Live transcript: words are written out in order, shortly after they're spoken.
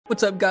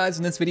What's up guys,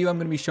 in this video I'm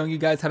going to be showing you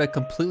guys how to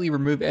completely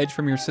remove Edge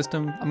from your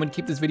system. I'm going to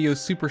keep this video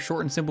super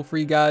short and simple for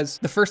you guys.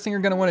 The first thing you're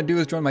going to want to do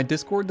is join my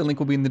Discord. The link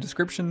will be in the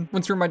description.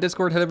 Once you're in my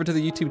Discord, head over to the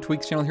YouTube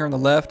Tweaks channel here on the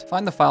left.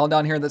 Find the file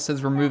down here that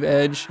says remove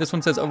Edge. This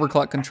one says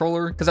overclock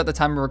controller because at the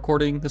time of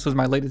recording, this was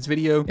my latest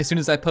video. As soon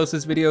as I post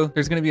this video,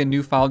 there's going to be a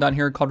new file down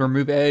here called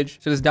remove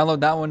Edge. So just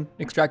download that one,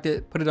 extract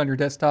it, put it on your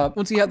desktop.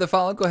 Once you have the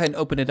file, go ahead and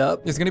open it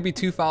up. There's going to be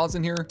two files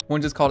in here.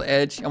 One just called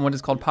Edge and one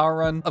just called Power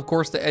Run. Of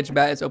course, the Edge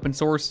bat is open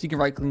source. You can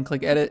right click and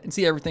click edit and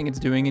see everything it's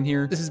doing in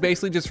here. This is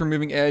basically just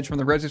removing Edge from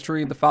the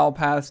registry, the file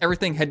paths,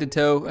 everything head to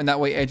toe, and that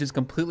way Edge is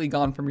completely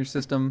gone from your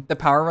system. The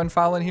Power Run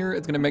file in here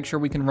is going to make sure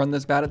we can run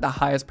this bat at the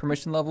highest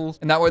permission levels,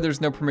 and that way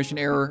there's no permission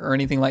error or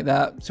anything like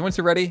that. So once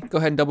you're ready, go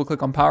ahead and double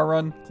click on Power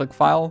Run, click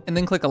File, and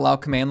then click Allow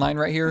Command Line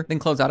right here, then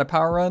close out of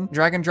Power Run,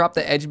 drag and drop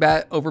the Edge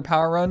bat over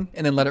Power Run,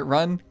 and then let it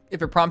run.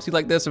 If it prompts you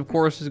like this, of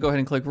course, just go ahead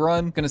and click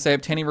run. Going to say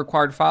obtaining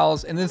required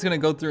files, and then it's going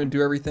to go through and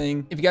do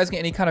everything. If you guys get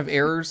any kind of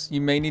errors, you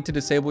may need to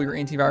disable your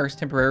antivirus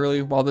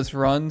temporarily while this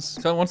runs.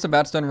 So once the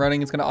bat's done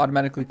running, it's going to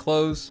automatically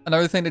close.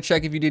 Another thing to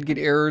check if you did get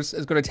errors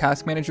is go to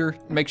Task Manager.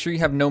 Make sure you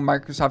have no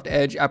Microsoft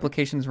Edge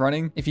applications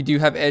running. If you do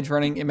have Edge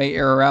running, it may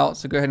error out.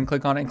 So go ahead and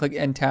click on it and click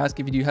End Task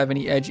if you do have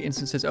any Edge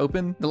instances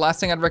open. The last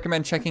thing I'd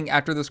recommend checking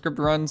after the script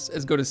runs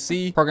is go to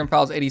C, Program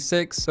Files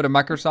 86, go to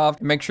Microsoft,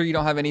 and make sure you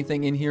don't have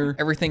anything in here.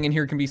 Everything in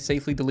here can be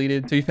safely deleted.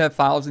 So if you have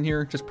files in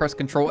here, just press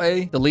Control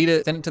A, delete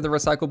it, send it to the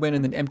recycle bin,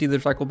 and then empty the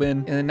recycle bin.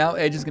 And then now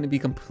Edge is going to be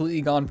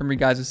completely gone from your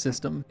guys'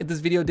 system. If this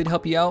video did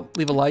help you out,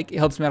 leave a like. It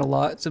helps me out a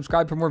lot.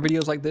 Subscribe for more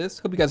videos like this.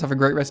 Hope you guys have a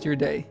great rest of your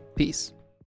day. Peace.